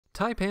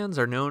Taipans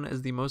are known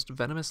as the most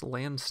venomous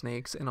land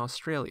snakes in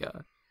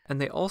Australia,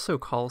 and they also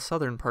call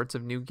southern parts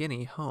of New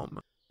Guinea home.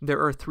 There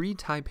are 3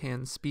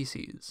 taipan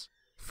species.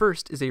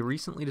 First is a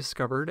recently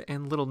discovered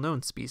and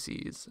little-known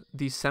species,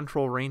 the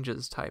Central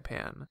Ranges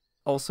taipan,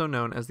 also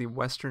known as the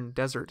Western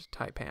Desert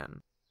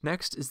taipan.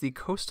 Next is the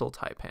coastal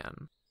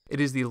taipan.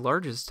 It is the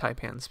largest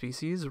taipan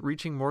species,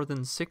 reaching more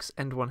than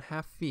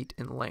 6.5 feet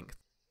in length.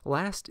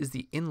 Last is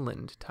the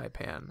inland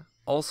taipan,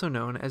 also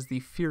known as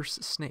the fierce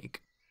snake.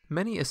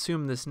 Many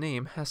assume this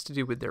name has to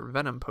do with their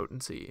venom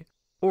potency,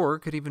 or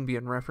could even be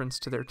in reference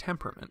to their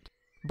temperament.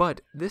 But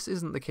this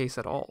isn't the case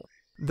at all.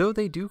 Though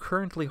they do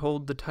currently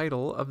hold the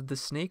title of the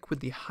snake with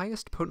the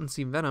highest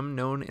potency venom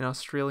known in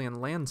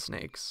Australian land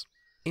snakes,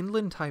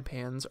 inland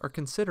taipans are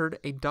considered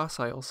a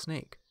docile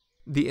snake.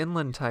 The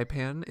inland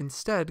taipan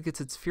instead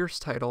gets its fierce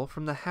title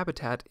from the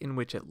habitat in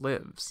which it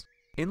lives.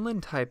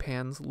 Inland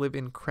taipans live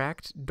in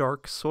cracked,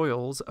 dark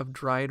soils of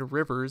dried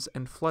rivers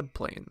and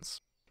floodplains.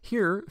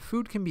 Here,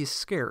 food can be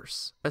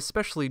scarce,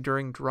 especially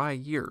during dry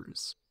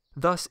years.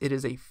 Thus, it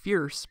is a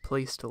fierce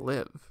place to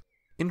live.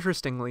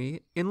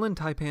 Interestingly, inland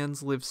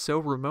taipans live so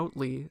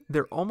remotely,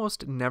 they're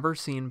almost never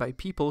seen by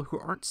people who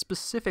aren't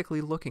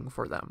specifically looking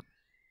for them.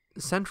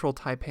 Central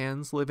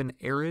taipans live in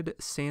arid,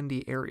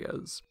 sandy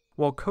areas,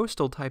 while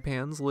coastal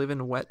taipans live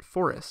in wet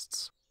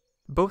forests.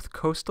 Both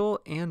coastal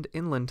and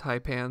inland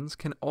taipans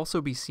can also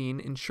be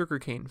seen in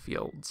sugarcane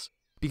fields,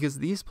 because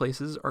these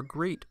places are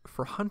great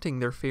for hunting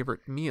their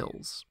favorite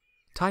meals.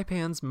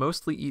 Taipans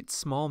mostly eat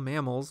small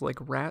mammals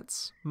like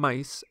rats,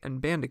 mice,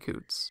 and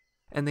bandicoots,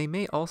 and they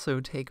may also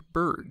take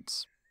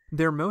birds.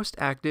 They're most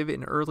active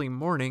in early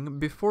morning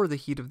before the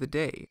heat of the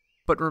day,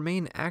 but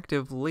remain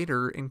active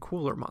later in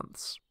cooler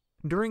months.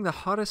 During the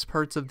hottest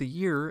parts of the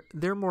year,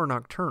 they're more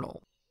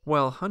nocturnal.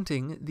 While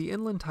hunting, the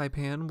inland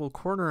taipan will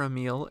corner a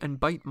meal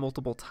and bite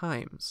multiple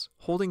times,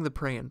 holding the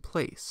prey in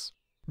place.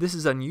 This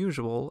is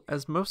unusual,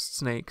 as most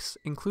snakes,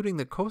 including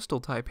the coastal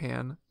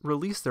taipan,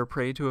 release their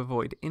prey to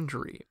avoid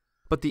injury.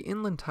 But the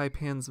inland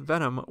taipan's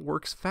venom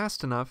works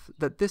fast enough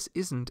that this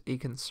isn't a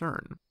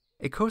concern.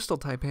 A coastal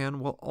taipan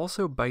will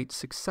also bite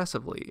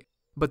successively,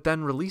 but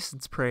then release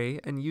its prey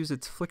and use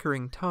its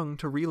flickering tongue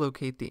to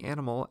relocate the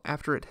animal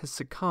after it has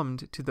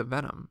succumbed to the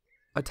venom.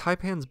 A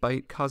taipan's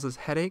bite causes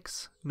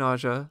headaches,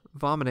 nausea,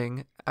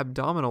 vomiting,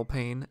 abdominal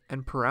pain,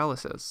 and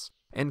paralysis,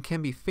 and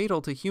can be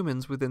fatal to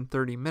humans within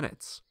 30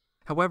 minutes.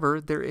 However,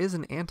 there is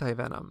an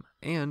antivenom,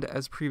 and,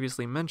 as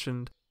previously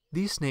mentioned,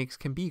 these snakes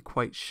can be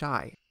quite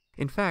shy.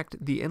 In fact,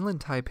 the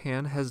inland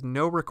taipan has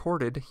no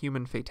recorded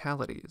human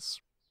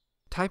fatalities.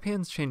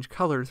 Taipans change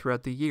color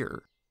throughout the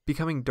year,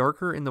 becoming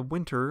darker in the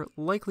winter,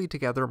 likely to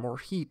gather more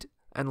heat,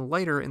 and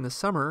lighter in the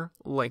summer,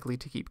 likely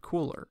to keep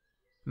cooler.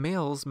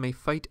 Males may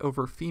fight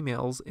over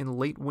females in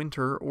late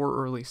winter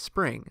or early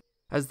spring,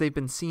 as they've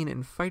been seen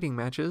in fighting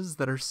matches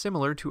that are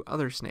similar to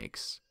other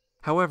snakes.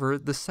 However,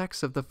 the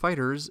sex of the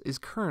fighters is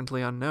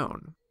currently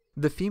unknown.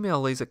 The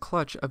female lays a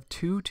clutch of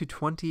 2 to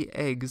 20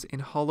 eggs in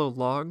hollow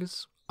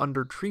logs,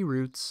 under tree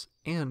roots,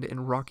 and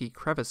in rocky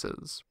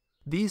crevices.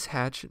 These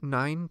hatch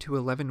 9 to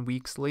 11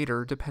 weeks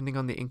later depending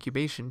on the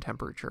incubation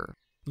temperature.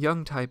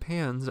 Young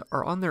taipans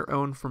are on their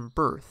own from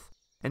birth,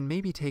 and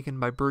may be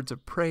taken by birds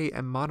of prey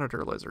and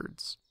monitor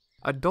lizards.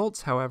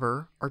 Adults,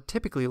 however, are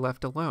typically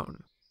left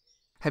alone.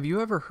 Have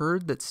you ever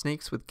heard that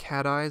snakes with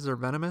cat eyes are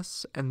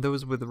venomous, and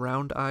those with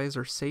round eyes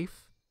are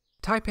safe?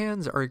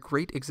 Taipans are a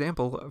great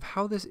example of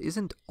how this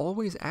isn't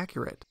always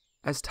accurate,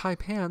 as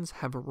taipans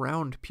have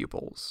round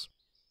pupils.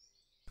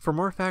 For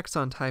more facts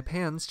on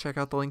taipans, check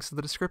out the links in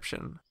the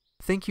description.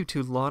 Thank you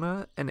to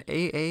Lana and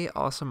AA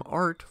Awesome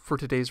Art for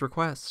today's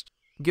request.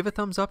 Give a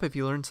thumbs up if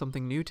you learned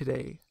something new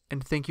today,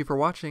 and thank you for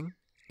watching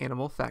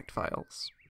Animal Fact Files.